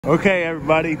Okay,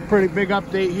 everybody, pretty big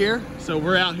update here. So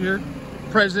we're out here.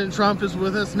 President Trump is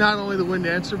with us, not only the wind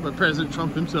dancer, but President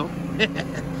Trump himself.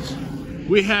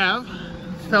 We have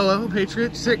fellow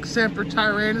patriot, Sic Semper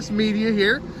Tyrannis media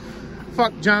here.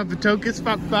 Fuck John Vitokis,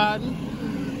 fuck Biden.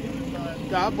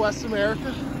 God bless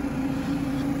America.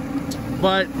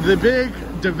 But the big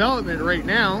development right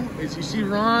now is you see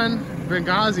Ron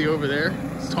Benghazi over there.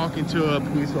 He's talking to a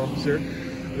police officer.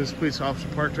 This police officer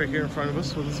parked right here in front of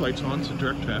us with his lights on to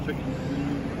direct traffic.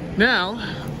 Now,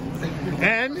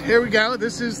 and here we go.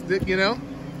 This is the,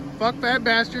 fuck that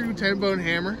bastard Lieutenant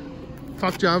Bonehammer.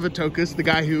 Fuck John Vitokis, the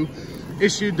guy who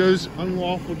issued those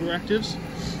unlawful directives.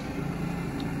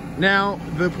 Now,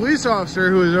 the police officer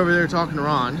who is over there talking to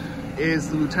Ron is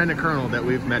the lieutenant colonel that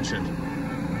we've mentioned.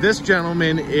 This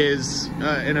gentleman is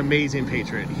an amazing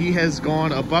patriot. He has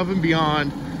gone above and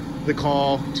beyond the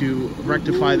call to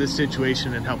rectify this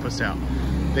situation and help us out.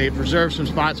 They preserved some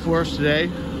spots for us today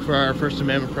for our First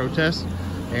Amendment protest,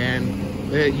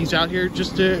 and he's out here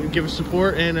just to give us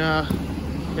support and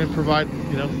provide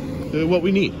what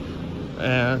we need,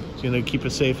 keep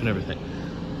us safe and everything.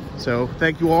 So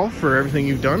thank you all for everything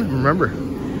you've done. Remember,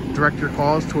 direct your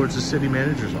calls towards the city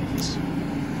manager's office.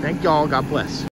 Thank y'all. God bless.